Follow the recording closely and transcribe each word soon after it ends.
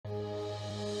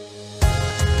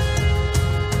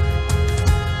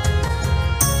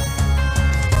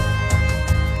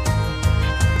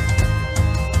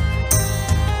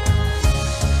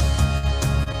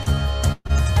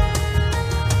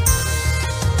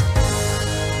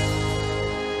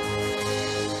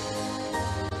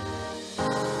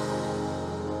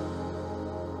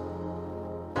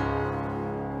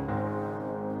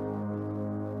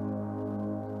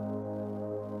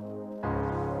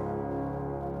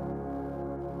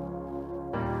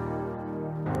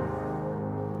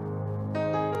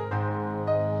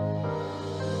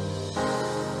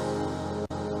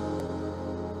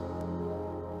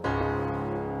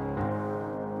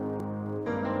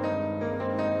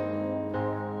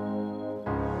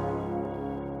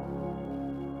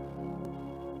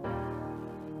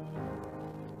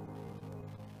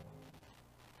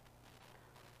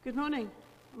Good morning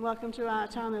and welcome to our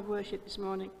time of worship this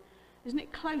morning. Isn't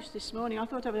it close this morning? I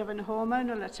thought I was having a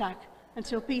hormonal attack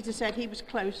until Peter said he was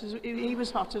close, he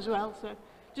was hot as well, so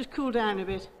just cool down a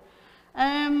bit.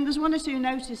 There's one or two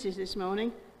notices this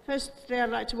morning. Firstly, I'd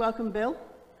like to welcome Bill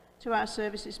to our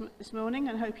service this morning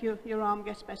and hope your arm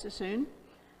gets better soon.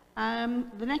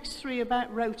 The next three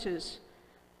about rotas.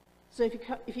 So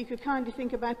if you could kindly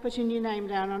think about putting your name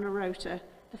down on a rota.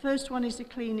 The first one is the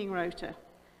cleaning rota.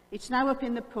 It's now up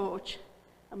in the porch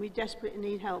and we desperately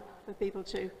need help for people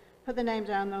to put their name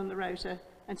down on the rota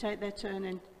and take their turn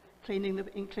in cleaning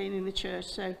the church.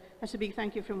 So that's a big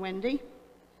thank you from Wendy.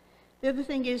 The other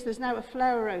thing is there's now a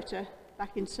flower rota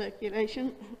back in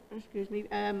circulation. Excuse me.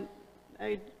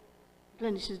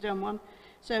 Glenys has done one.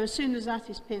 So as soon as that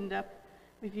is pinned up,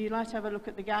 if you'd like to have a look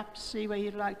at the gaps, see where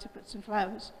you'd like to put some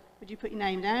flowers, would you put your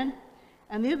name down?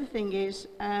 And the other thing is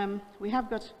we have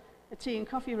got a tea and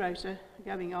coffee rota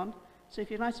going on. So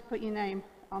if you'd like to put your name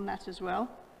on that as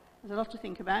well, there's a lot to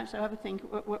think about, so have a think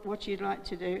what you'd like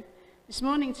to do. This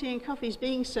morning tea and coffee is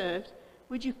being served.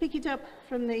 Would you pick it up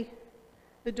from the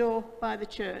door by the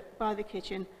church, by the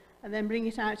kitchen, and then bring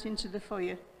it out into the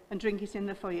foyer and drink it in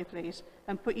the foyer, please,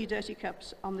 and put your dirty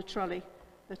cups on the trolley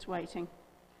that's waiting.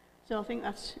 So I think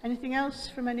that's anything else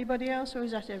from anybody else, or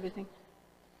is that everything?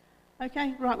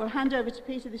 Okay, right, we'll hand over to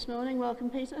Peter this morning. Welcome,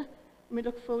 Peter, and we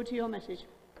look forward to your message.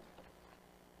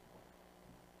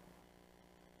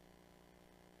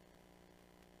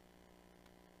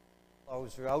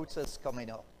 Those rotas coming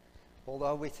up,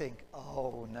 although we think,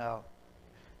 oh no,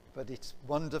 but it's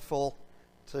wonderful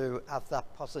to have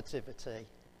that positivity,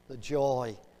 the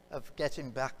joy of getting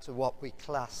back to what we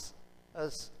class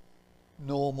as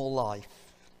normal life.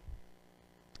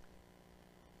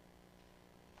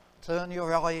 Turn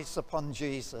your eyes upon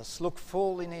Jesus, look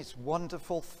full in his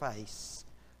wonderful face,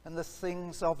 and the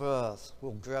things of earth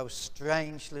will grow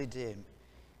strangely dim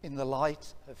in the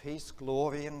light of his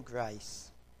glory and grace.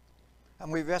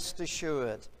 And we rest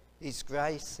assured his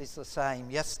grace is the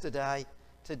same yesterday,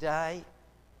 today,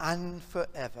 and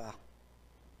forever.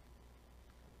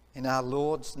 In our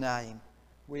Lord's name,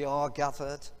 we are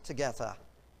gathered together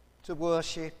to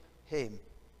worship him,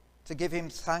 to give him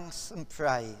thanks and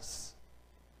praise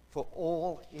for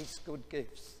all his good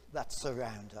gifts that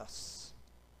surround us,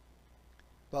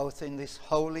 both in this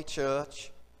holy church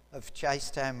of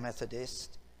Chasetown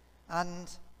Methodist and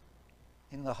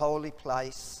in the holy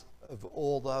place of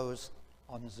all those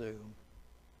on Zoom.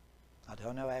 I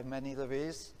don't know how many there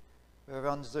is who are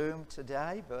on Zoom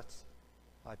today, but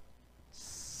at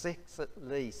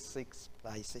least six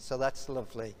places, so that's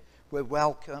lovely. We're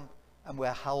welcome and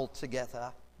we're held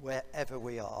together wherever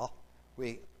we are.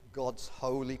 We're God's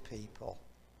holy people.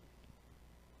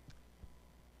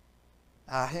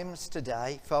 Our hymns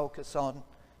today focus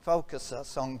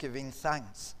us on giving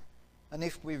thanks. And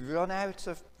if we run out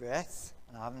of breath,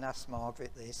 and I haven't asked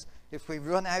Margaret this, if we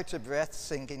run out of breath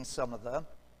singing some of them,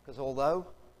 because although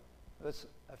there's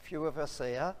a few of us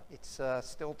here, it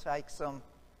still takes some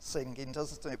singing,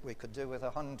 doesn't it? We could do with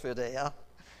 100 here.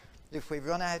 If we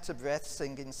run out of breath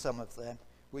singing some of them,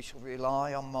 we shall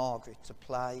rely on Margaret to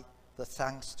play the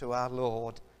thanks to our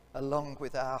Lord along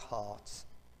with our hearts,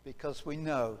 because we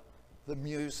know the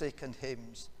music and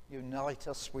hymns unite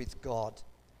us with God.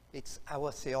 It's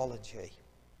our theology,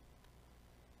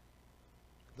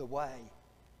 the way,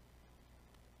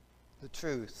 the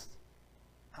truth,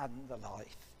 and the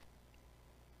life.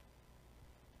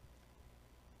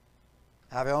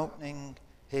 Our opening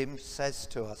hymn says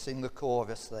to us in the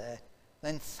chorus there,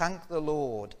 then thank the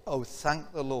Lord, oh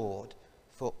thank the Lord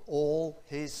for all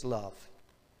his love.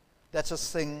 Let us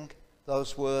sing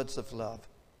those words of love.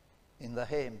 In the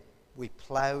hymn, we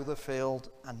plough the field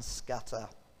and scatter.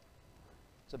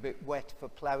 It's a bit wet for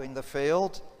ploughing the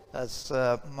field, as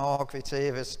Margaret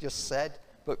here has just said,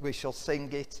 but we shall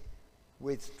sing it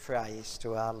with praise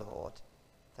to our Lord.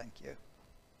 Thank you.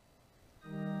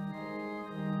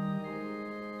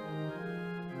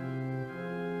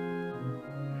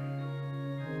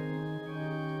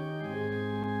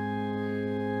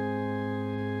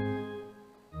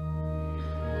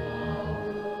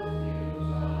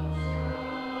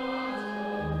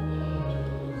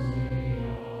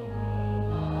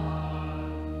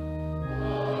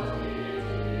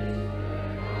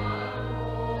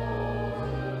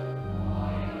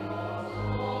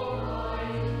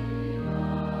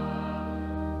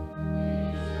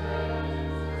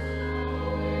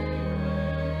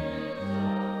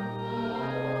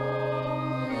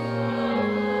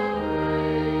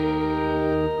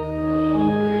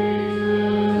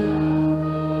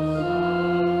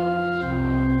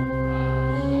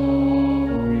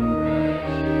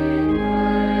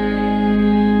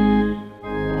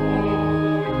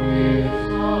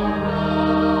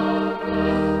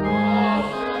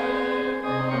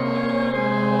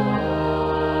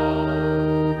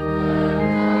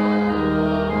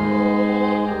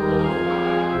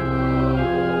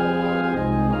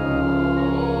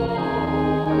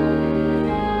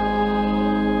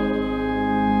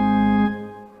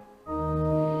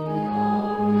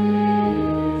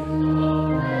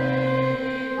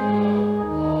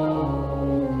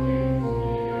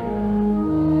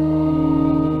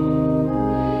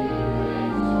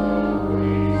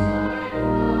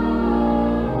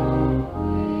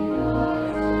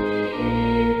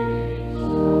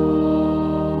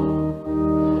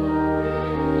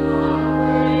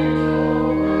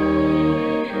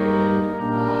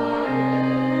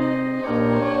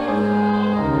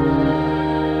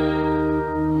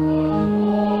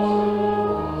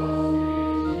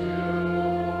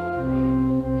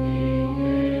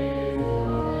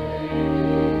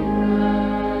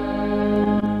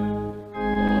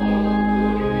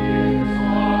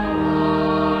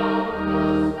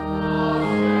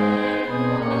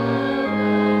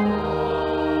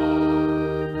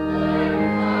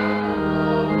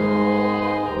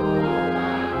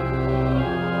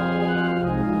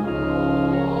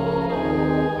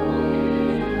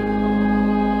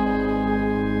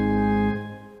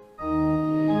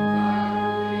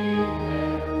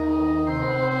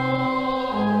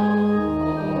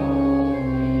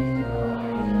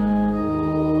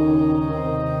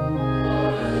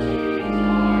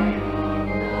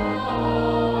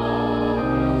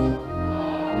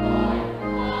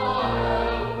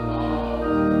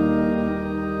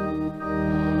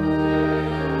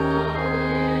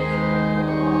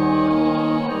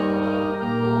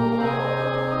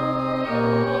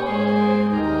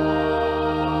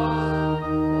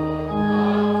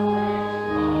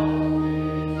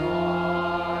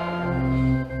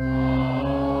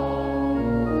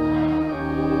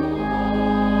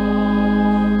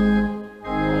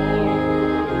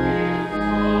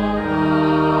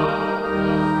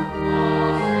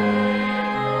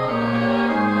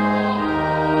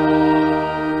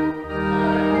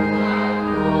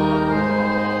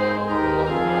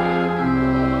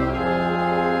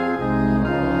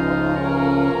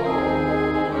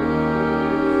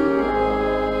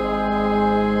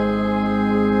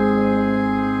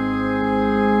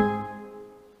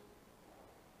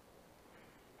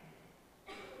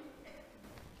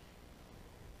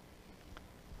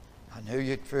 I knew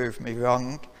you'd prove me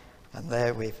wrong. And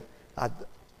there we've had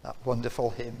that wonderful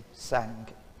hymn sang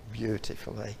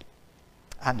beautifully.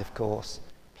 And of course,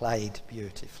 played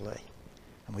beautifully.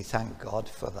 And we thank God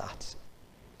for that.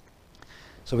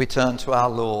 So we turn to our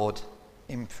Lord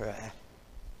in prayer.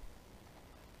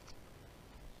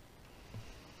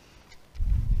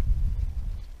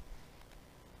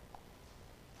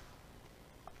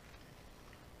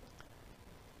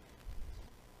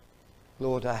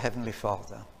 Lord, our Heavenly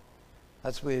Father,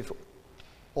 as we've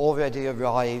already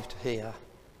arrived here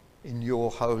in your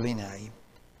holy name,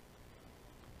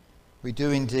 we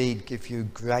do indeed give you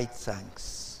great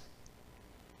thanks.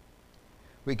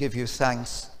 We give you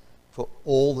thanks for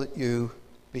all that you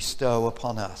bestow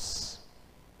upon us.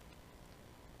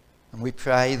 And we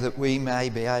pray that we may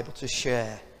be able to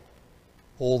share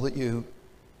all that you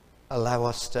allow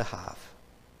us to have.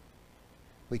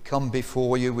 We come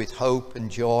before you with hope and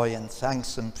joy and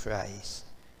thanks and praise.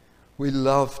 We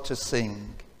love to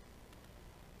sing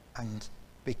and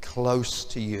be close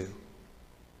to you.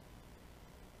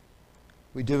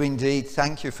 We do indeed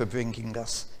thank you for bringing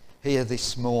us here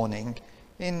this morning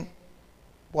in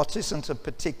what isn't a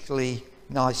particularly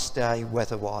nice day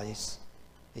weather-wise.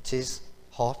 It is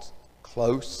hot,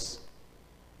 close,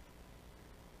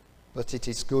 but it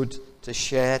is good to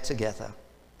share together.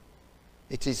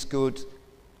 It is good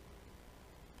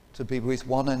to be with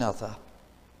one another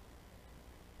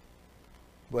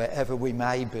wherever we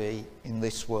may be in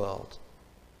this world,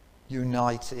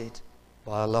 united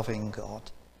by a loving God.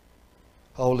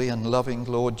 Holy and loving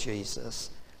Lord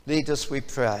Jesus, lead us, we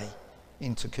pray,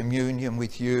 into communion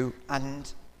with you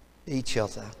and each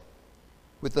other,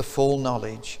 with the full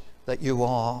knowledge that you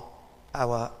are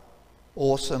our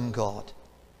awesome God,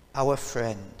 our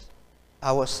friend,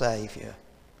 our Saviour,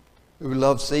 who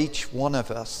loves each one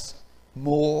of us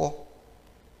more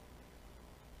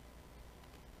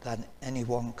than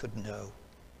anyone could know.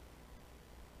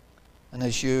 And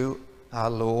as you, our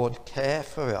Lord, care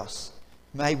for us,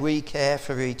 may we care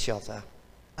for each other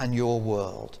and your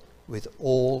world with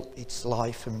all its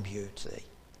life and beauty.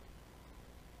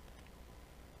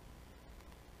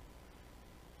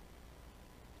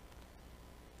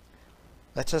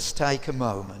 Let us take a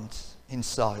moment in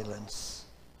silence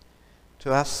to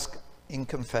ask in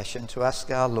confession, to ask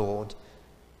our Lord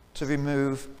to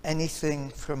remove anything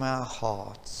from our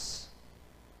hearts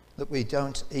that we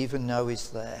don't even know is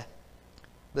there,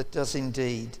 that does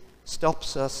indeed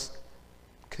stops us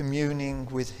communing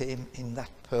with him in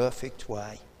that perfect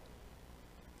way,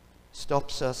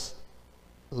 stops us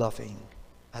loving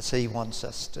as he wants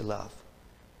us to love.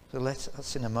 So let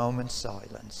us in a moment's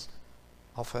silence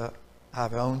offer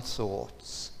our own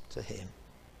thoughts to him.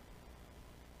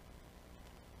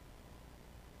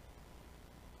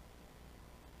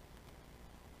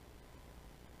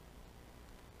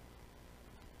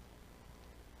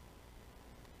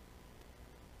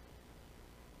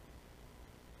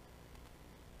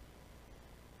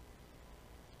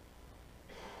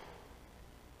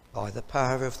 By the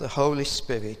power of the Holy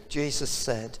Spirit, Jesus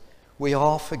said, we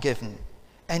are forgiven.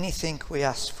 Anything we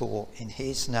ask for in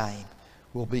his name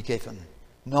will be given.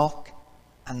 Knock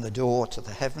and the door to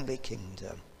the heavenly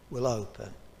kingdom will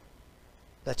open.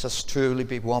 Let us truly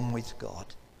be one with God.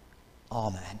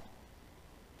 Amen.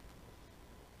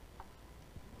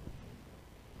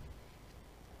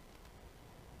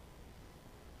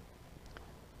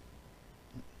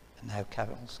 And now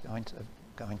Carol's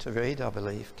going to read, I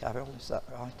believe. Carol, is that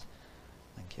right?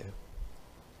 Thank you.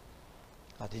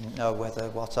 I didn't know whether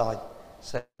what I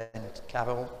said,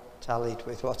 Carol, tallied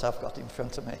with what I've got in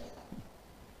front of me.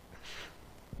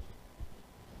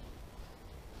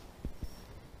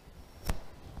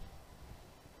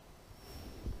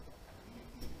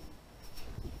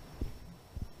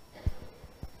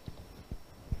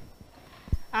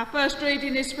 Our first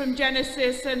reading is from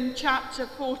Genesis and chapter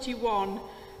 41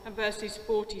 and verses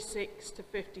 46 to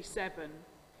 57.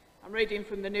 I'm reading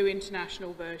from the New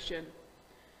International Version.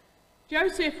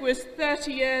 Joseph was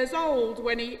 30 years old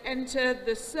when he entered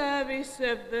the service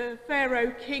of the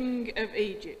Pharaoh king of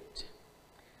Egypt.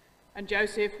 And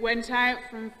Joseph went out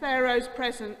from Pharaoh's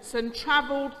presence and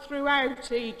travelled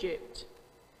throughout Egypt.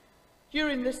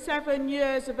 During the 7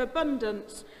 years of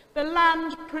abundance, the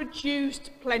land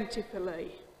produced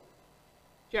plentifully.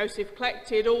 Joseph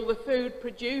collected all the food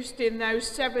produced in those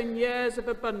 7 years of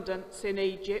abundance in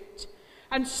Egypt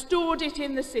and stored it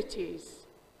in the cities.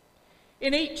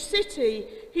 In each city,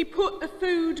 he put the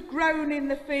food grown in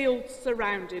the fields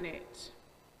surrounding it.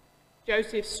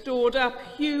 Joseph stored up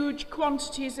huge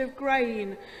quantities of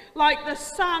grain, like the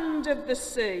sand of the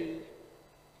sea.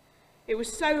 It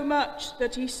was so much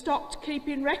that he stopped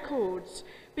keeping records,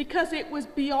 because it was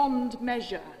beyond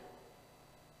measure.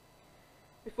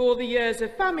 Before the years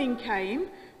of famine came,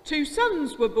 2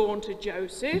 sons were born to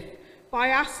Joseph by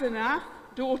Asenath,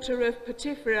 daughter of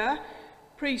Potipharah,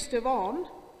 priest of On.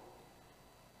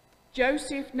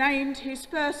 Joseph named his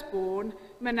firstborn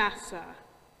Manasseh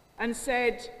and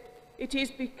said, "It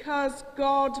is because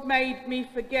God made me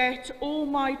forget all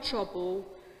my trouble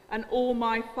and all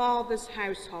my father's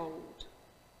household."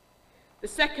 The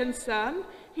second son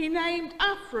he named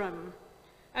Ephraim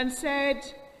and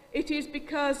said, "It is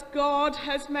because God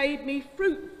has made me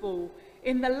fruitful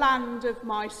in the land of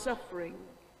my suffering."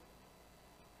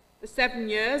 The 7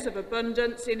 years of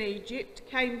abundance in Egypt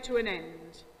came to an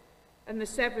end, and the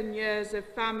 7 years of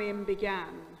famine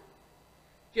began,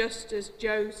 just as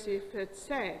Joseph had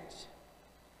said.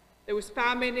 There was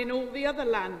famine in all the other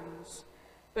lands,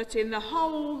 but in the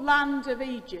whole land of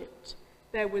Egypt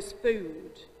there was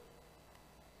food.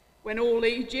 When all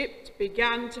Egypt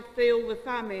began to feel the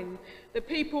famine, the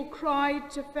people cried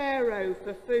to Pharaoh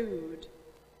for food.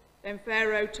 Then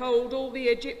Pharaoh told all the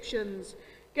Egyptians,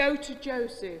 "Go to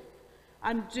Joseph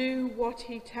and do what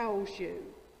he tells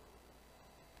you."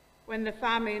 When the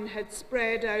famine had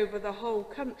spread over the whole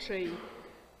country,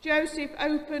 Joseph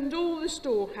opened all the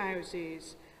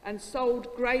storehouses and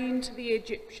sold grain to the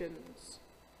Egyptians,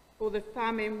 for the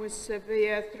famine was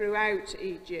severe throughout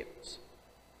Egypt.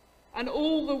 And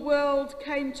all the world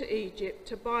came to Egypt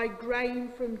to buy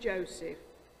grain from Joseph,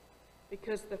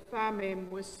 because the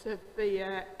famine was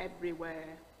severe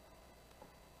everywhere.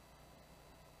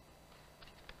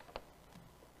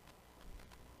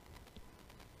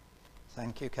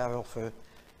 Thank you, Carol, for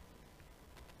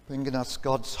bringing us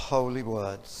God's holy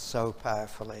words so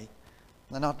powerfully.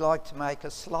 And I'd like to make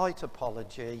a slight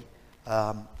apology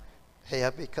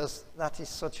here, because that is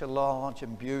such a large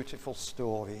and beautiful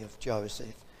story of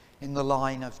Joseph in the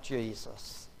line of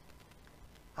Jesus.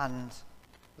 And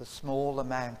the small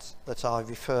amount that I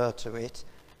refer to it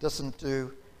doesn't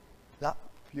do that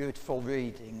beautiful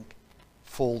reading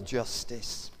full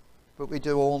justice. But we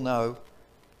do all know,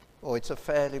 or it's a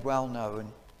fairly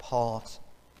well-known part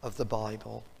of the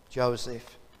Bible,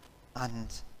 Joseph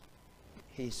and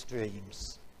his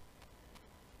dreams.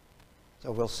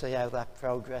 So we'll see how that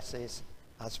progresses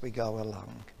as we go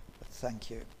along. But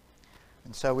thank you.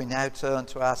 And so we now turn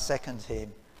to our second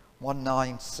hymn,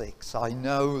 196, "I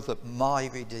Know That My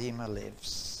Redeemer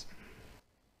Lives."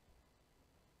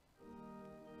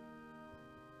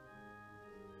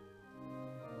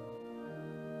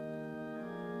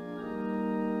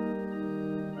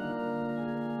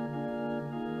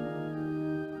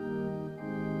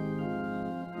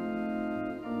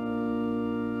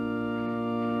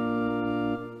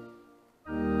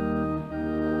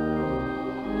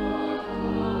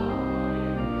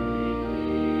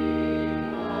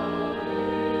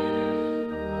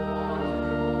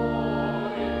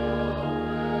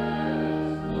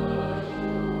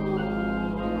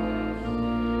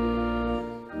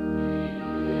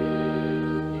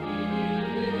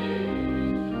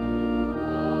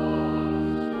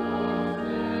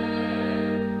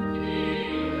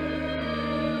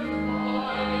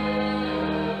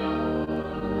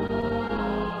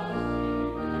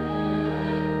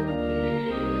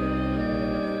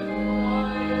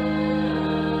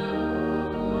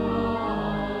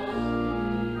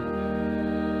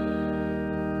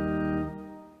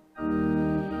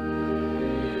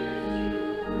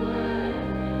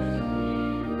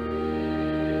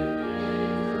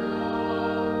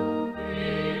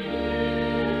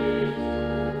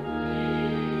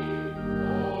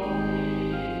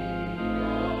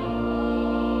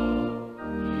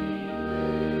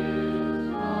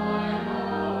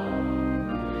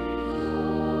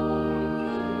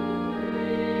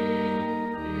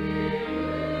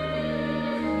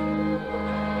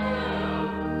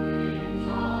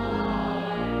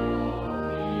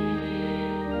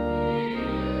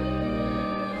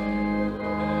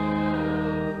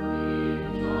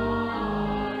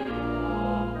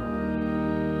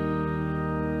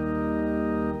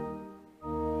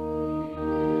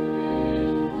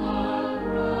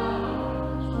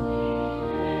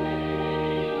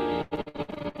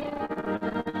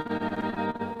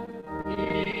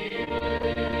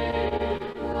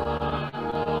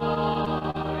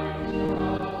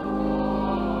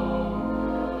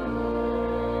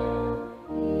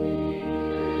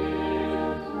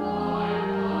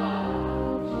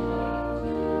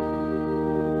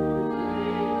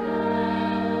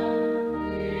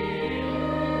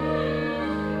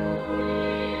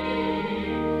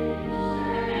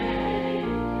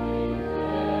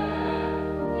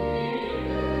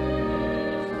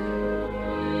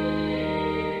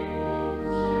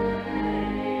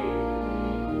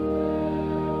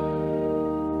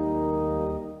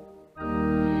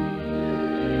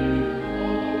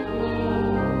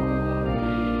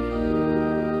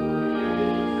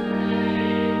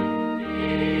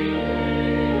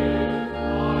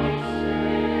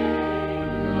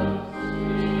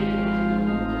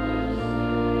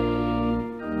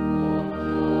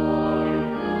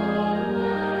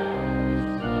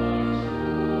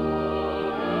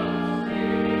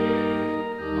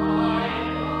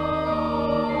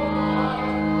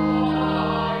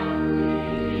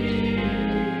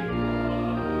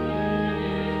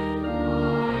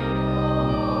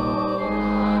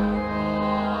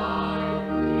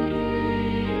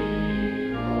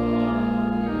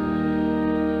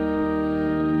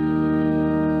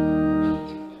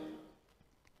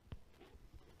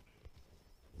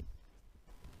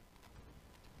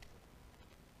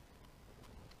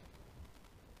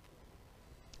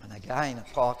 Again,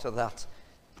 a part of that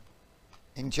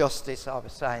injustice I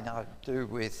was saying I do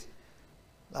with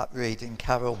that reading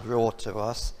Carol brought to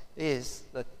us is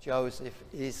that Joseph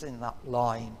is in that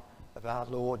line of our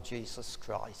Lord Jesus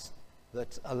Christ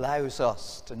that allows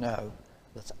us to know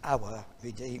that our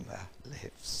Redeemer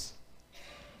lives.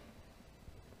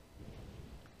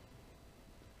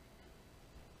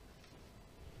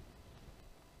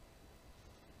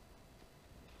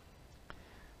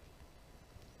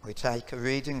 We take a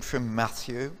reading from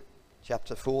Matthew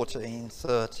chapter 14,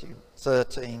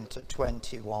 13 to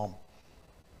 21.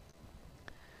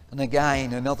 And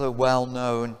again, another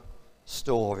well-known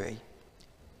story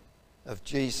of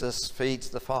Jesus feeds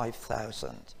the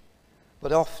 5,000.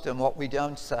 But often what we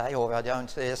don't say, or I don't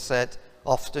hear said,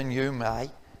 often you may,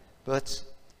 but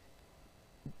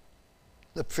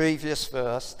the previous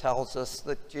verse tells us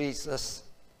that Jesus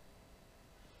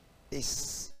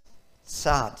is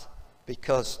sad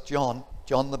because John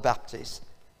the Baptist,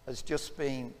 has just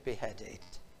been beheaded.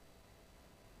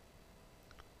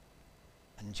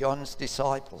 And John's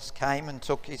disciples came and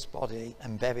took his body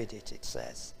and buried it, it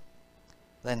says.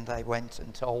 Then they went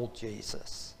and told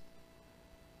Jesus.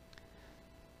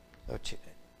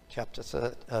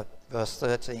 So verse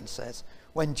 13 says,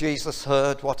 when Jesus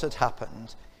heard what had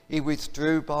happened, he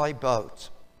withdrew by boat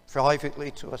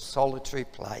privately to a solitary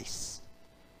place.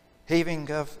 Hearing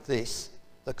of this,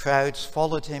 the crowds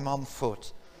followed him on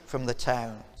foot from the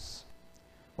towns.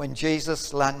 When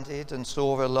Jesus landed and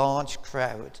saw a large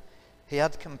crowd, he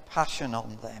had compassion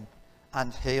on them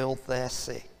and healed their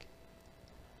sick.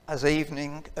 As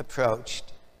evening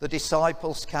approached, the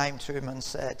disciples came to him and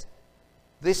said,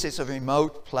 this is a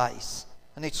remote place,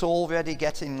 and it's already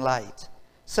getting late.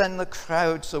 Send the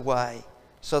crowds away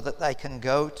so that they can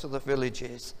go to the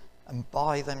villages and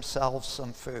buy themselves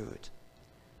some food.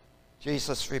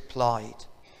 Jesus replied,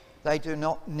 they do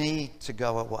not need to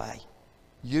go away.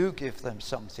 You give them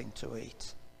something to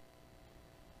eat.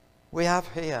 We have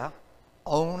here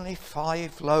only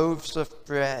 5 loaves of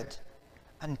bread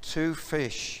and 2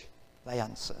 fish, they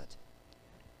answered.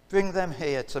 Bring them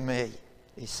here to me,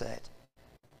 he said.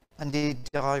 And he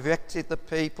directed the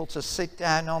people to sit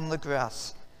down on the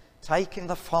grass, taking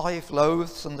the 5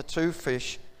 loaves and the 2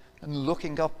 fish, and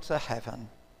looking up to heaven,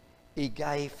 he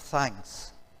gave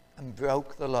thanks and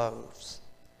broke the loaves.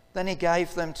 Then he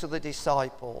gave them to the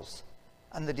disciples,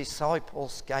 and the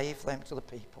disciples gave them to the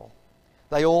people.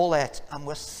 They all ate and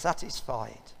were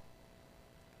satisfied.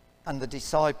 And the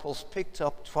disciples picked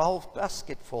up 12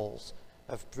 basketfuls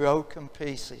of broken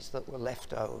pieces that were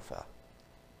left over.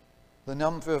 The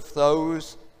number of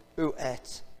those who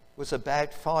ate was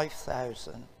about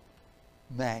 5,000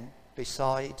 men,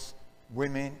 besides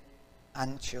women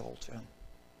and children.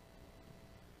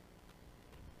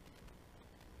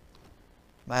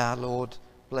 May our Lord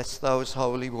bless those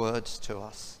holy words to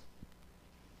us.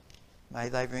 May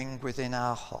they ring within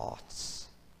our hearts.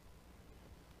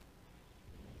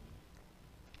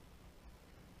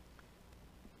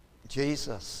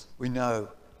 Jesus, we know,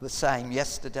 the same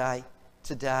yesterday,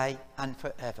 today, and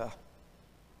forever.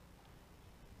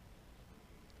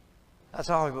 As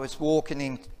I was walking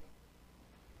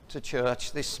into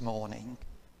church this morning,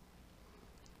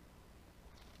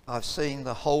 I've seen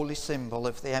the holy symbol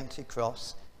of the empty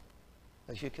cross,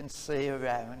 as you can see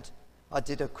around. I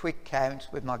did a quick count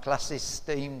with my glasses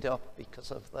steamed up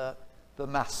because of the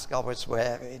mask I was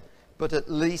wearing, but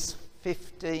at least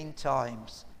 15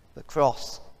 times the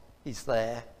cross is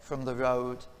there from the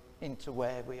road into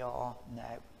where we are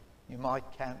now. You might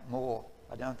count more.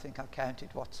 I don't think I counted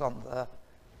what's on the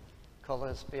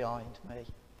colours behind me.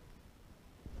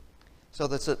 So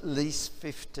there's at least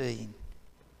 15.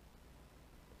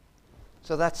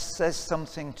 So that says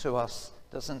something to us,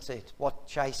 doesn't it? What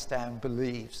Chasetown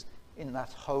believes in that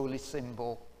holy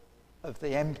symbol of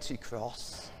the empty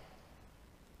cross.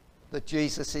 That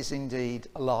Jesus is indeed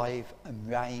alive and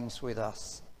reigns with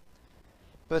us.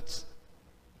 But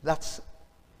that's,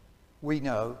 we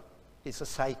know, is a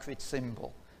sacred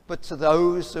symbol. But to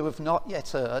those who have not yet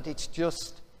heard, it's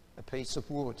just a piece of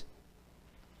wood.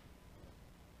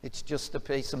 It's just a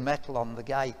piece of metal on the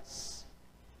gates.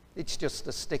 It's just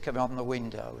a sticker on the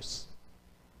windows.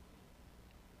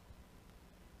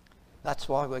 That's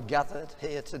why we're gathered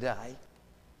here today,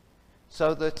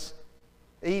 so that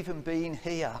even being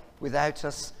here without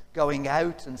us going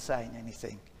out and saying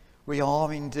anything, we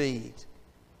are indeed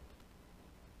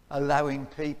allowing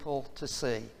people to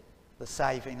see the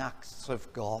saving acts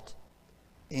of God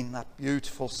in that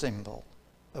beautiful symbol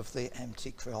of the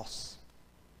empty cross.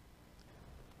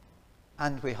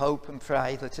 And we hope and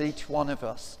pray that each one of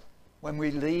us, when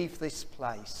we leave this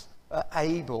place, are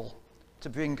able to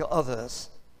bring others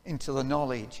into the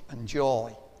knowledge and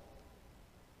joy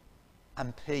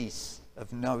and peace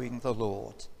of knowing the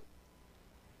Lord.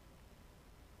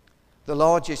 The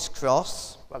largest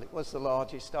cross, well, it was the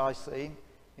largest I've seen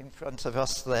in front of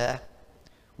us there.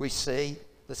 We see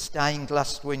the stained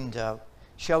glass window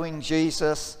showing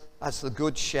Jesus as the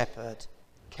Good Shepherd,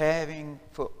 caring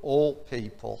for all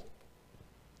people.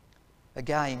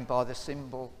 Again, by the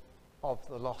symbol of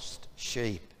the lost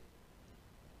sheep.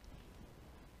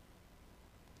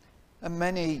 And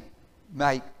many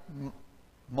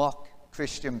mock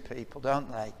Christian people,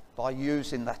 don't they, by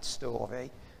using that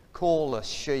story, call us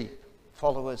sheep,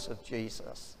 followers of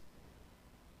Jesus.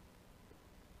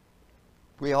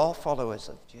 We are followers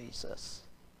of Jesus,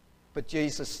 but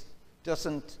Jesus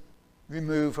doesn't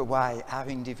remove away our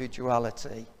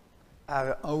individuality,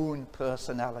 our own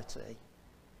personality.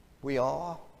 We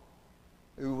are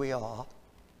who we are.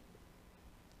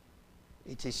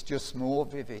 It is just more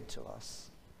vivid to us.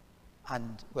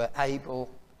 And we're able,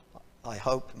 I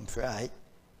hope and pray,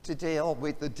 to deal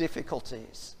with the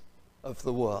difficulties of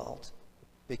the world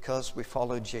because we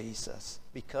follow Jesus,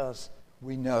 because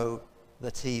we know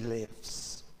that he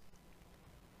lives.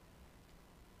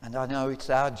 And I know it's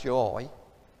our joy,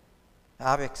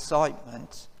 our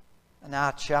excitement, and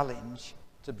our challenge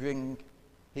to bring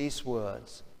his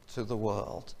words to the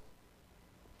world.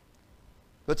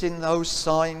 But in those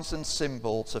signs and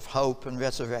symbols of hope and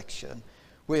resurrection,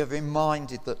 we are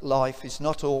reminded that life is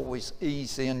not always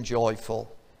easy and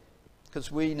joyful,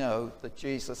 because we know that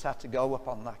Jesus had to go up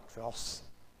on that cross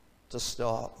to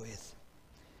start with.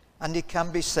 And it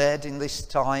can be said in this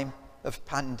time of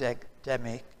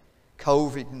pandemic,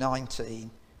 COVID-19,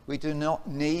 we do not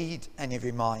need any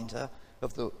reminder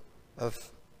of the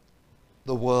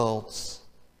world's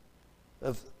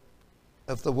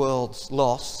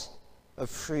loss of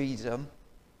freedom.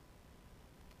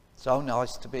 So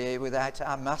nice to be here without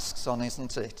our masks on,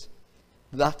 isn't it?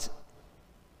 That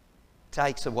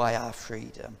takes away our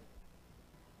freedom.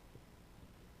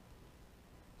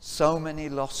 So many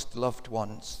lost loved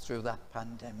ones through that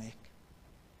pandemic.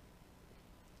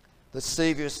 The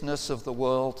seriousness of the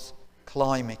world's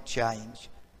climate change.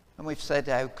 And we've said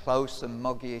how close and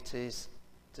muggy it is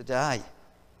today.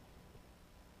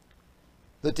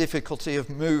 The difficulty of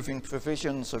moving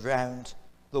provisions around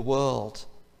the world.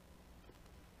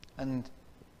 And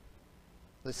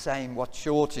the same what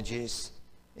shortages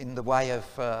in the way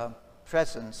of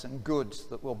presents and goods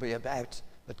that will be about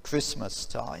at Christmas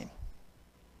time.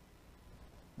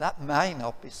 That may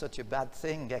not be such a bad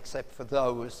thing, except for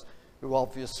those who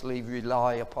obviously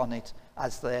rely upon it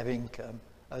as their income,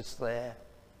 as their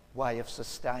way of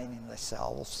sustaining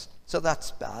themselves. So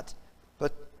that's bad.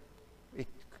 But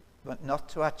not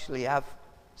to actually have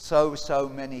so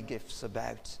many gifts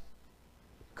about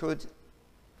could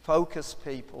focus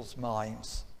people's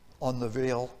minds on the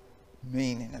real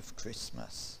meaning of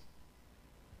Christmas.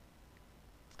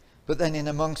 But then in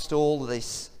amongst all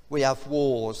this, we have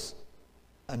wars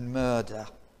and murder.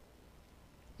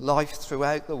 Life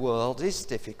throughout the world is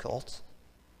difficult.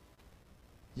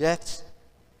 Yet,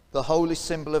 the holy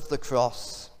symbol of the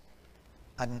cross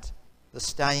and the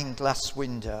stained glass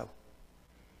window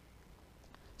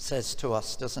says to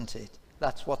us, doesn't it?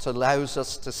 That's what allows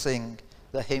us to sing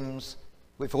the hymns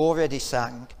we've already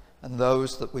sang and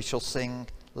those that we shall sing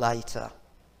later.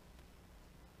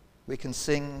 We can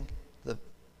sing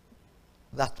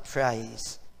that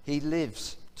praise. He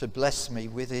lives to bless me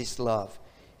with his love.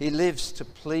 He lives to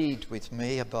plead with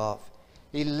me above.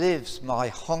 He lives my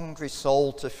hungry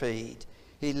soul to feed.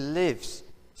 He lives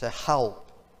to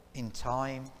help in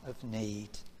time of need.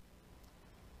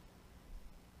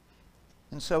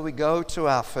 And so we go to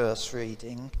our first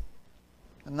reading,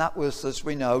 and that was, as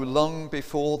we know, long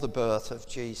before the birth of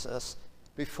Jesus,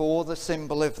 before the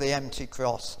symbol of the empty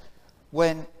cross,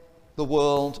 when the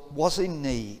world was in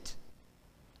need.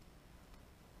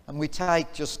 And we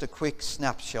take just a quick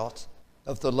snapshot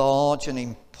of the large and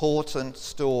important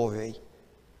story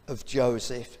of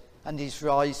Joseph and his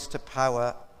rise to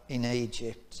power in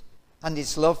Egypt, and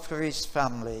his love for his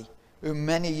family, who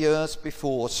many years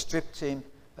before stripped him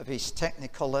of his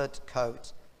technicoloured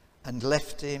coat and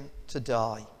left him to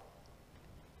die.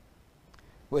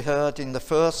 We heard in the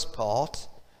first part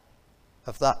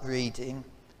of that reading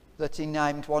that he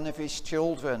named one of his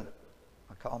children,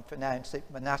 I can't pronounce it,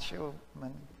 Mathew.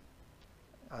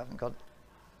 I haven't got...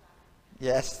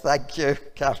 Yes, thank you,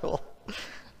 Carol.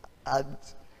 And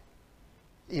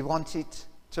he wanted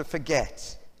to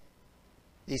forget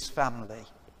his family.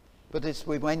 But as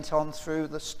we went on through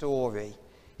the story,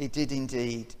 he did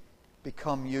indeed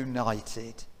become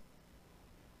united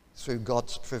through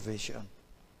God's provision.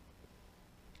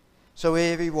 So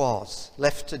here he was,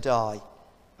 left to die,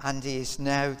 and he is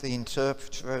now the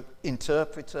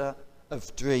interpreter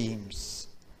of dreams,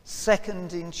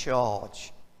 second in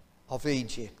charge of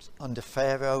Egypt under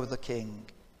Pharaoh the king.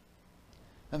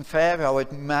 And Pharaoh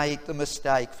had made the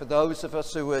mistake. For those of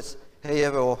us who was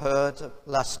here or heard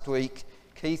last week,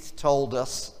 Keith told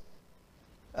us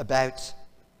about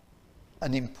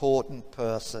an important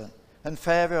person. And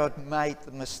Pharaoh had made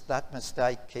that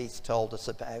mistake Keith told us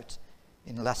about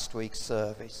in last week's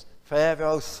service.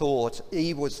 Pharaoh thought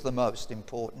he was the most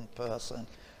important person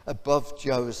above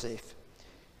Joseph.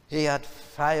 He had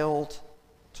failed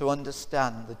to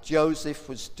understand that Joseph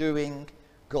was doing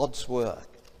God's work,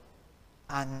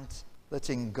 and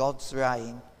that in God's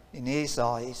reign, in his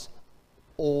eyes,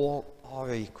 all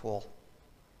are equal.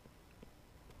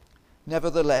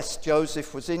 Nevertheless,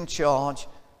 Joseph was in charge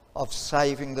of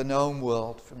saving the known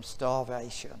world from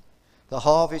starvation. The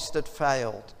harvest had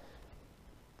failed.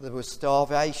 There was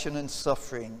starvation and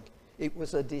suffering. It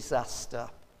was a disaster.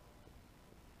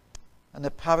 And a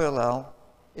parallel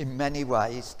in many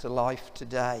ways to life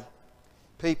today.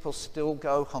 People still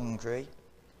go hungry,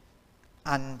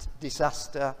 and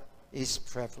disaster is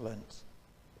prevalent.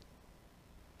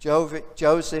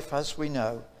 Joseph, as we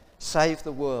know, saved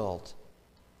the world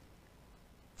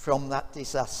from that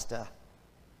disaster.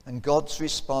 And God's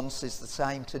response is the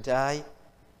same today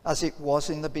as it was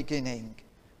in the beginning.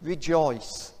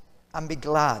 Rejoice and be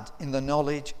glad in the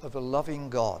knowledge of a loving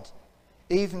God,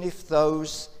 even if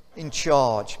those in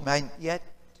charge may not yet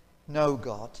know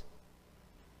God.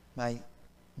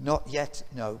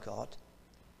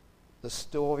 The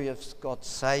story of God's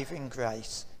saving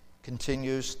grace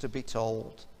continues to be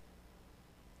told.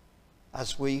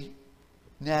 As we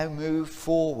now move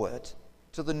forward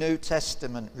to the New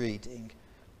Testament reading,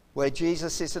 where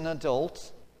Jesus is an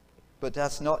adult but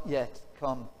has not yet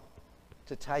come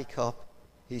to take up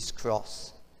his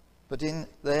cross, but in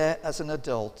there as an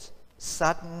adult,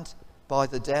 saddened by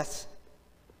the death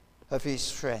of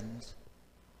his friend,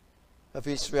 of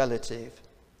his relative,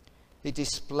 he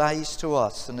displays to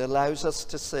us and allows us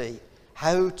to see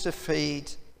how to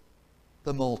feed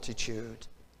the multitude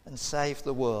and save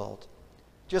the world,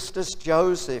 just as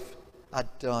Joseph had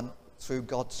done through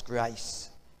God's grace.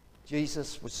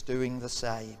 Jesus was doing the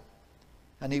same,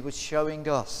 and he was showing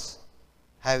us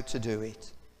how to do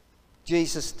it.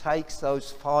 Jesus takes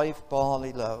those 5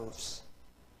 barley loaves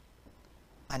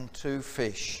and 2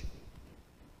 fish.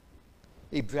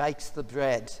 He breaks the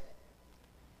bread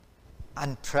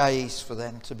and prays for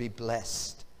them to be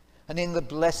blessed. And in the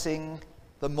blessing,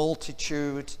 the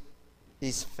multitude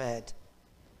is fed.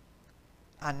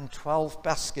 And 12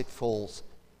 basketfuls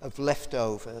of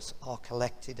leftovers are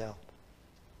collected up.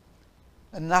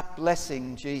 And that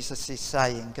blessing, Jesus is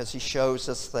saying, as he shows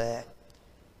us there,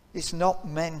 is not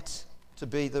meant to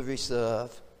be the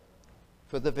reserve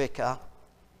for the vicar,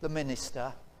 the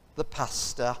minister, the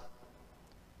pastor,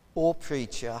 or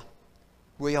preacher.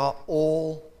 We are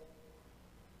all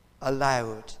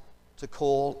allowed to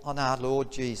call on our Lord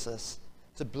Jesus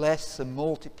to bless and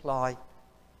multiply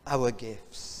our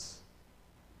gifts.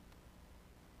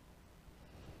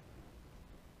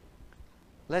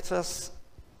 Let us,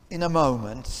 in a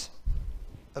moment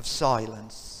of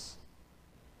silence,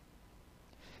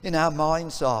 in our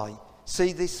mind's eye,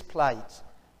 see this plate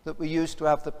that we used to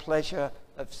have the pleasure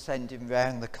of sending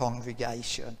round the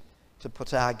congregation to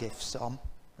put our gifts on.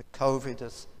 But COVID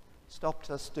has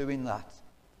stopped us doing that.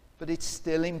 But it's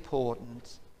still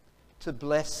important to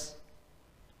bless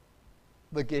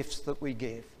the gifts that we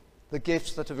give, the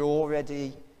gifts that are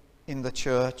already in the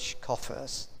church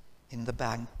coffers, in the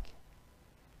bank.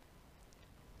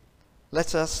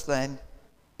 Let us then,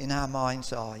 in our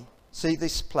mind's eye, see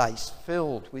this place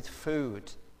filled with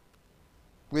food,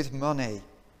 with money,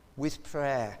 with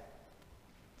prayer,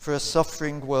 for a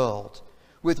suffering world,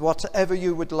 with whatever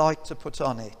you would like to put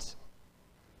on it,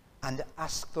 and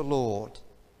ask the Lord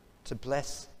to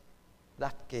bless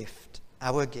that gift,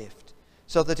 our gift,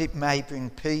 so that it may bring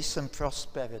peace and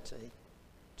prosperity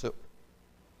to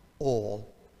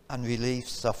all and relieve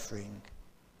suffering.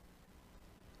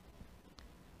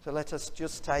 So let us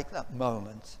just take that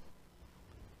moment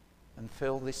and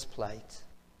fill this plate.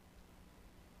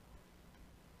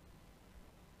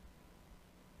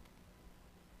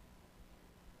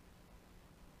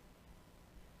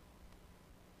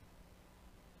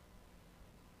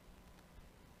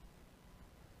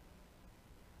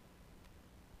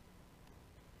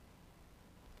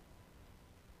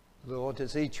 Lord,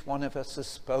 as each one of us has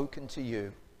spoken to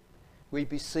you, we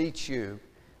beseech you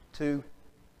to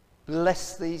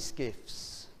bless these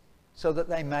gifts so that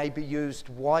they may be used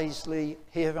wisely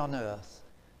here on earth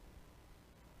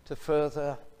to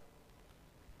further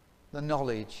the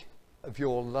knowledge of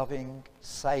your loving,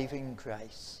 saving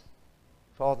grace.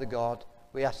 Father God,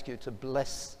 we ask you to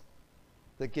bless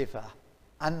the giver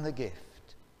and the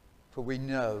gift, for we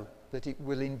know that it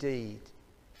will indeed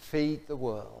feed the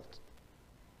world.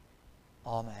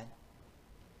 Amen.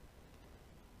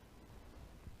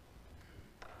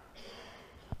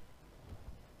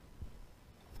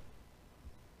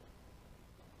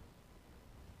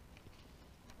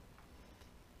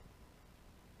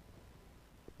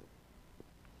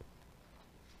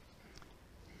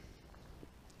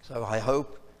 So I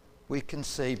hope we can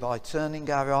see, by turning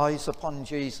our eyes upon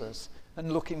Jesus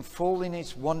and looking full in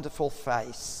his wonderful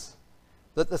face,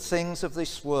 that the things of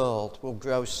this world will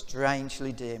grow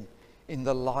strangely dim in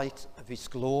the light of his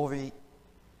glory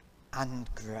and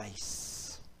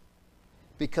grace.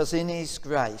 Because in his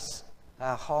grace,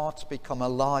 our hearts become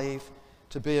alive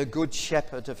to be a good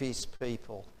shepherd of his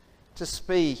people, to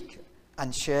speak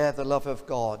and share the love of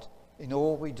God in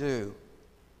all we do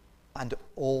and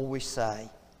all we say.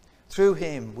 Through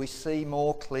him we see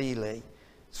more clearly.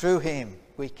 Through him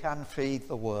we can feed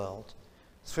the world.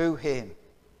 Through him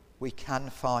we can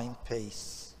find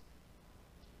peace.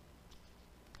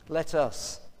 Let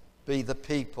us be the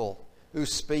people who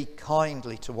speak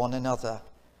kindly to one another,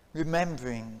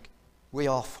 remembering we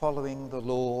are following the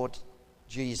Lord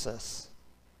Jesus.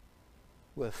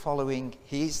 We're following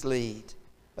his lead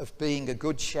of being a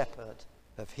good shepherd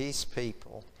of his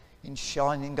people in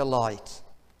shining a light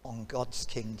on God's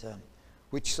kingdom,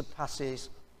 which surpasses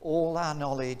all our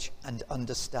knowledge and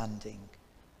understanding,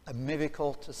 a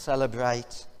miracle to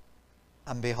celebrate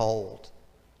and behold,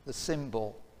 the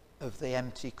symbol of the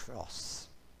empty cross.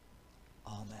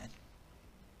 Amen.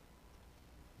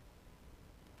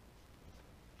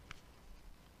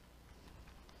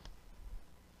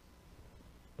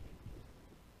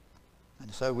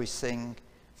 And so we sing,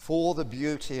 "For the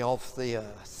Beauty of the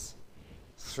Earth,"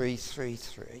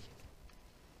 333.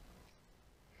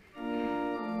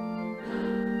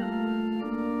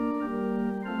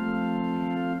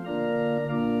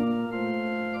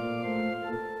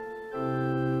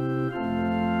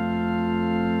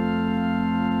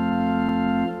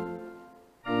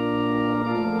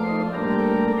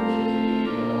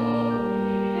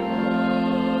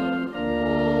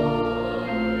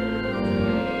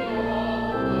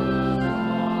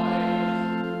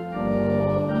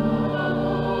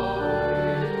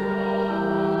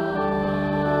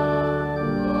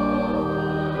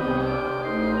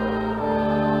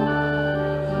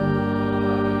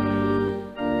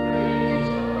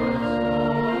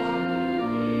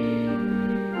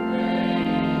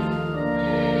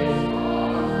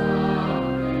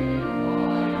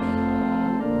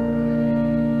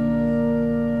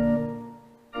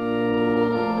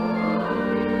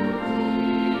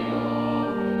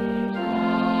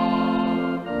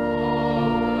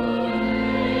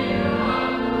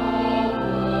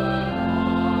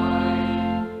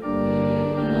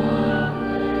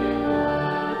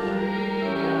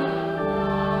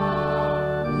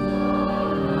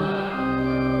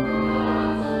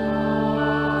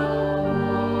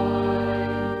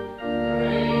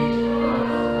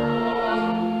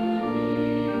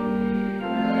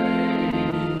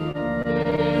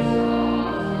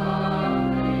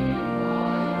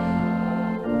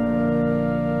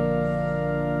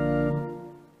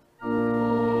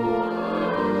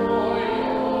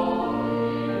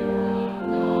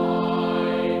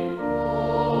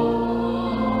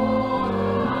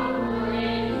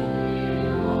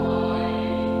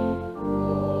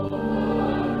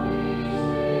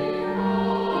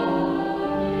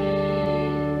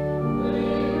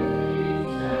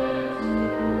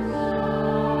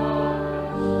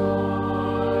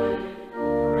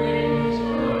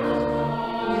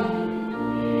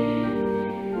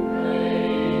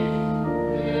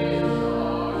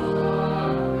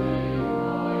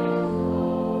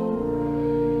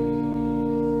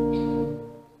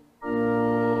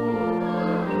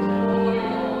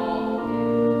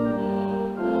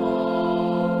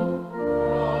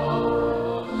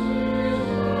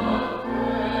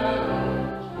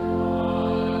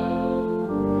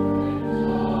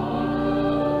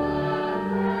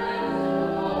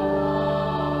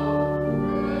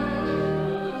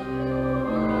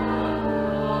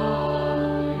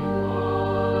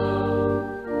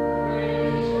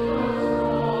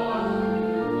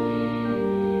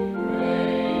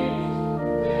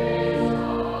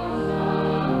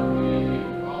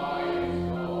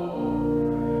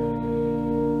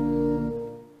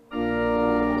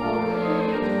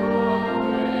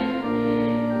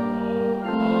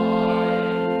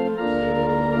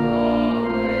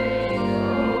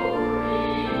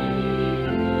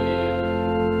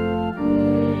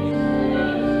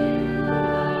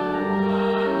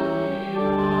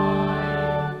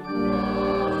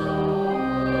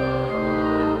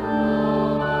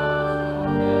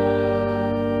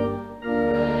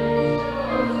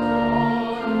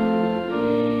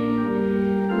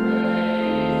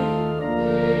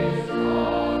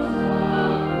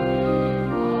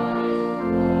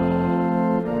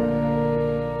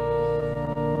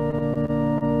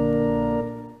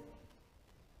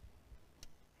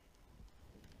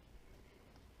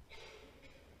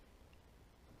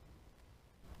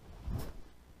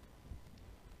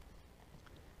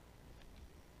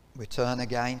 we turn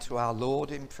again to our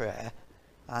Lord in prayer,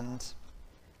 and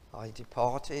I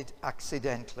departed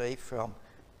accidentally from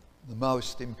the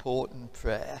most important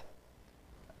prayer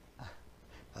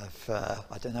of,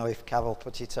 I don't know if Carol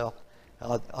put it up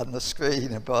on the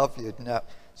screen above, you'd know.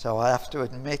 So I have to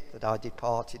admit that I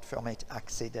departed from it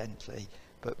accidentally,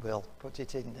 but we'll put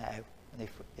it in now. And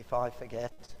if I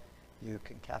forget, you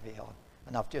can carry on.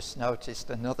 And I've just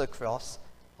noticed another cross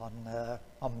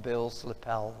on Bill's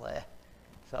lapel there.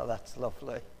 So that's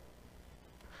lovely.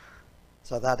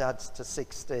 So that adds to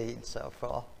 16 so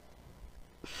far.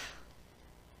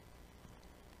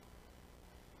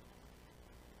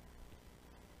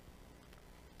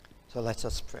 So let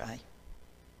us pray.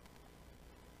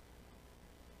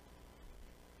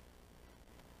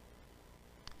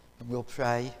 And we'll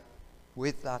pray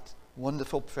with that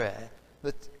wonderful prayer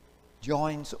that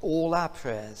joins all our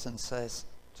prayers and says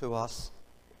to us,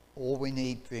 all we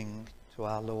need bring to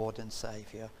our Lord and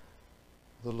Saviour,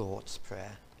 the Lord's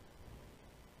Prayer.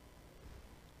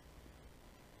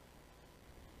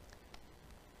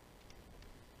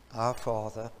 Our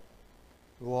Father,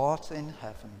 who art in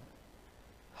heaven,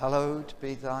 hallowed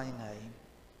be thy name.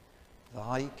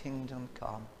 Thy kingdom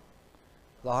come,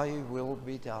 thy will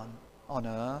be done on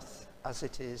earth as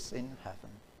it is in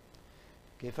heaven.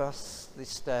 Give us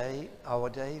this day our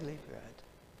daily bread,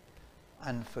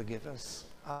 and forgive us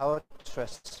our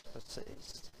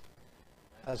trespasses,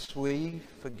 as we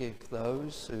forgive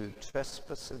those who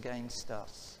trespass against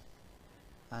us.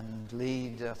 And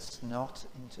lead us not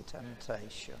into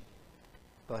temptation,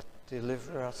 but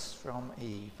deliver us from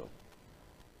evil.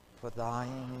 For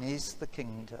thine is the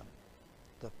kingdom,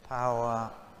 the power,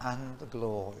 and the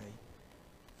glory,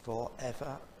 for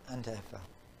ever and ever.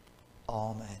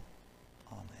 Amen.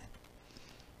 Amen.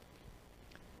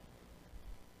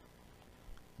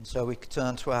 And so we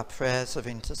turn to our prayers of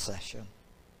intercession.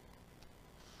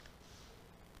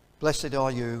 Blessed are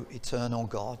you, eternal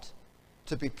God,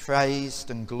 to be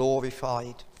praised and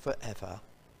glorified forever.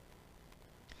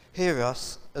 Hear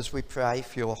us as we pray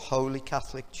for your holy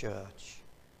Catholic Church.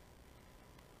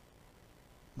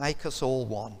 Make us all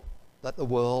one, that the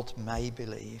world may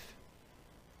believe.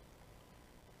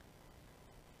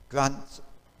 Grant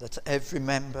that every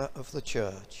member of the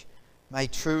Church may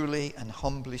truly and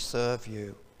humbly serve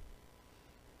you,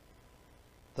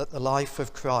 that the life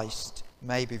of Christ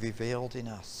may be revealed in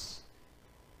us.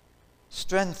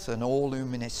 Strengthen all who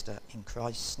minister in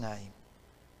Christ's name.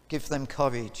 Give them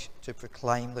courage to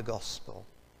proclaim the gospel.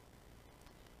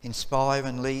 Inspire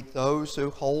and lead those who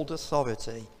hold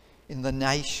authority in the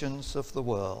nations of the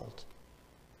world.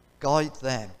 Guide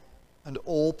them and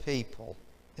all people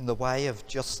in the way of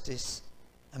justice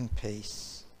and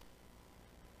peace.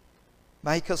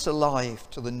 Make us alive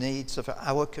to the needs of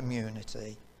our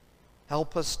community.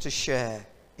 Help us to share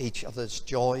each other's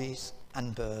joys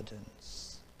and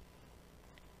burdens.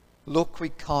 Look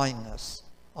with kindness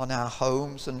on our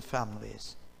homes and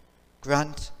families.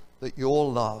 Grant that your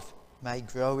love may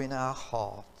grow in our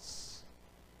hearts.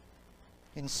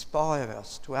 Inspire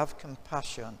us to have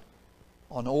compassion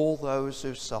on all those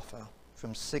who suffer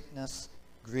from sickness,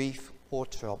 grief, or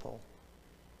trouble.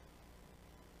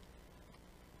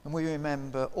 And we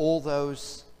remember all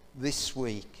those this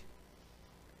week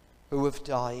who have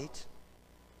died.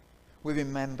 We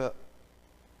remember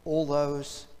all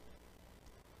those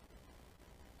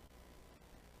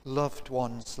loved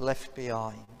ones left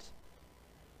behind.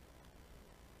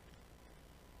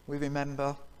 We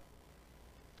remember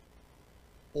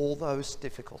all those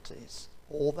difficulties,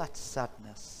 all that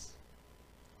sadness.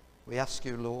 We ask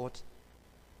you, Lord,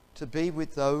 to be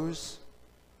with those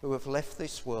who have left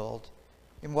this world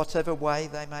in whatever way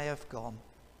they may have gone,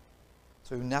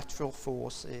 through natural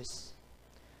forces,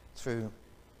 through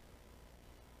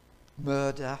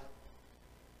murder,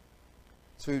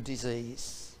 through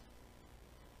disease,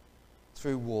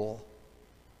 through war.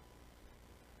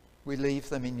 We leave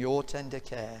them in your tender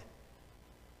care,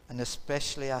 and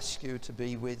especially ask you to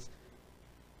be with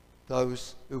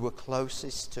those who were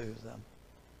closest to them,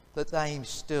 that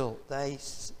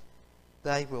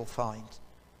they will find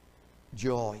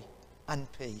joy and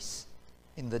peace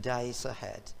in the days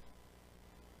ahead.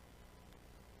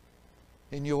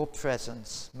 In your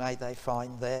presence may they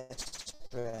find their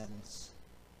strength.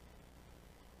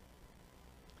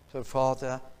 So,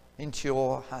 Father, into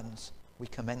your hands we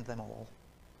commend them all.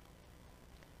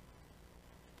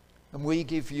 And we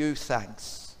give you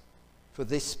thanks for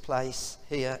this place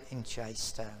here in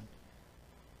Chasetown,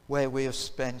 where we have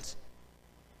spent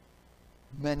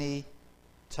many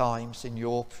times in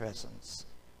your presence.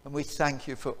 And we thank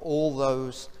you for all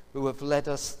those who have led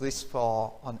us this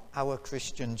far on our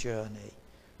Christian journey,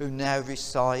 who now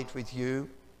reside with you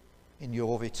in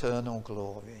your eternal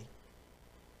glory.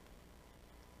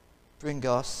 Bring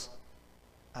us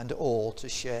and all to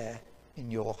share in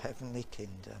your heavenly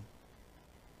kingdom.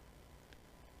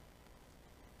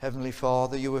 Heavenly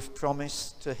Father, you have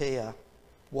promised to hear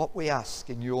what we ask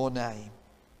in your name.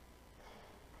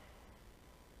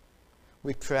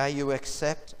 We pray you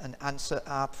accept and answer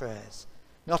our prayers,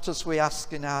 not as we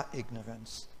ask in our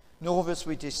ignorance, nor as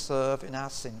we deserve in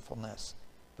our sinfulness,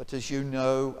 but as you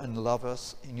know and love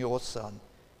us in your Son,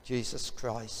 Jesus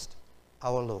Christ,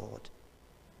 our Lord.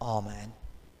 Amen.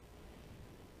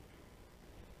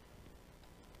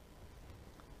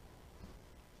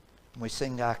 We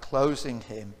sing our closing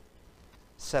hymn,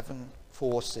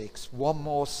 746, One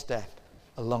More Step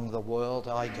Along the World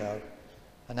I Go.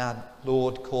 And our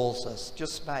Lord calls us,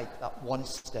 just make that one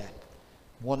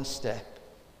step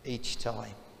each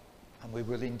time, and we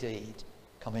will indeed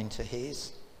come into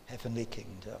his heavenly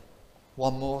kingdom.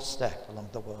 One more step along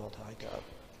the world I go.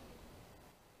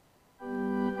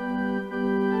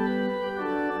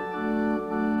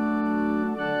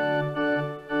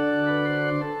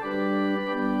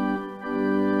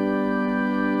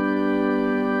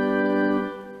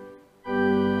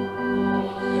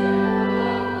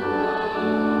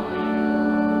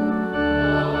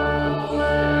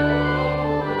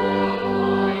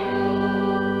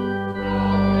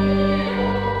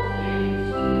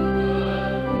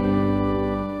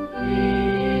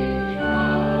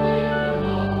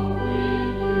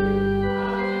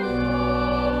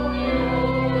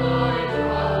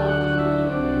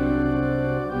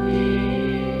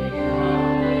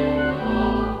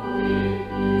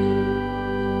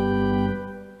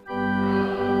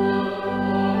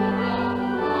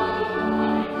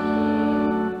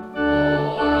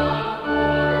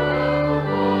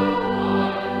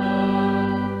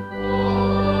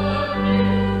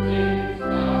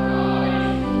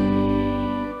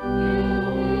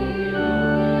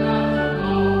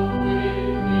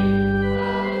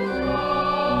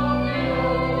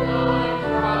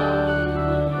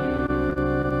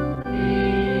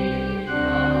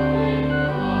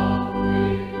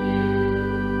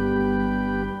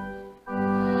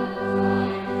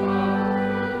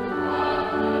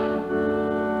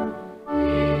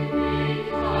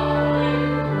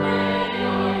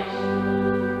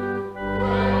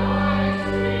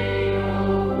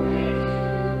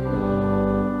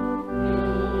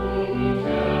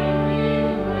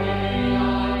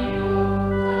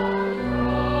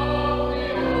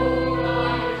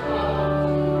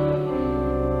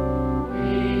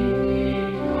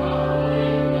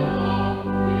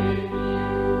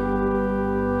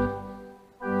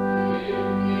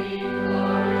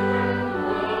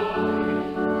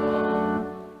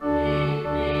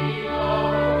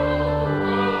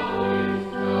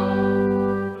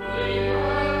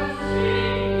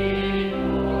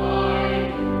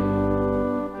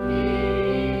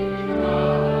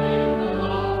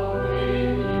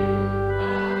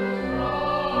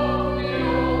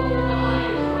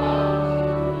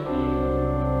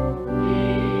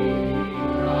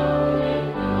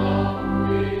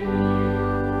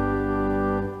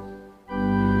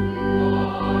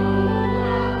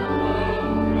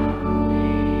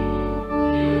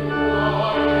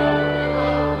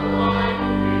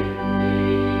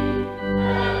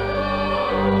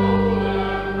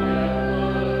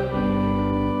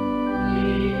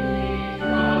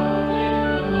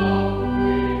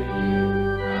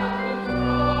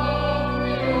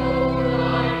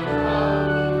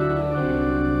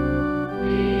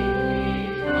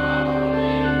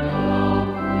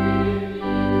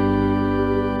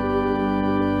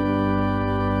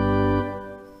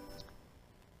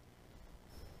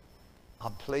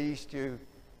 Pleased you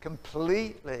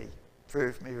completely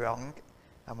proved me wrong,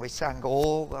 and we sang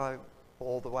all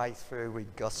the way through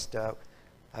with gusto,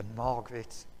 and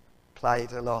Margaret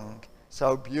played along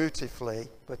so beautifully,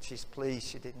 but she's pleased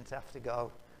she didn't have to go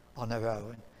on her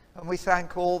own. And we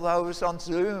thank all those on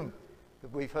Zoom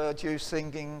that we've heard you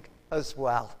singing as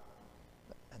well,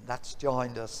 and that's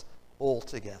joined us all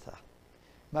together.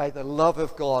 May the love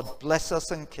of God bless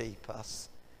us and keep us.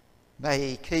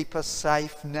 May he keep us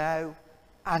safe now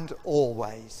and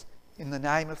always, in the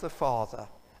name of the Father,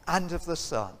 and of the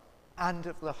Son, and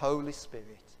of the Holy Spirit.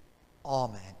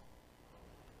 Amen.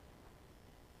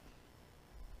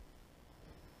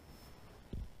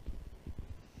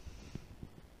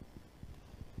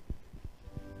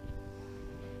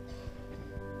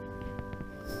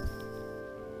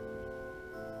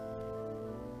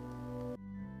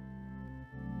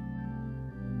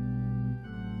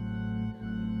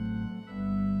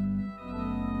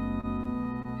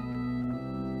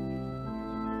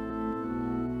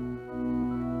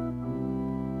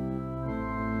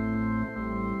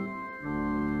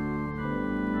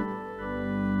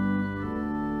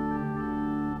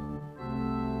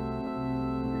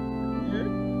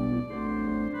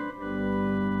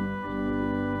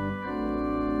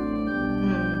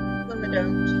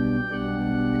 coat.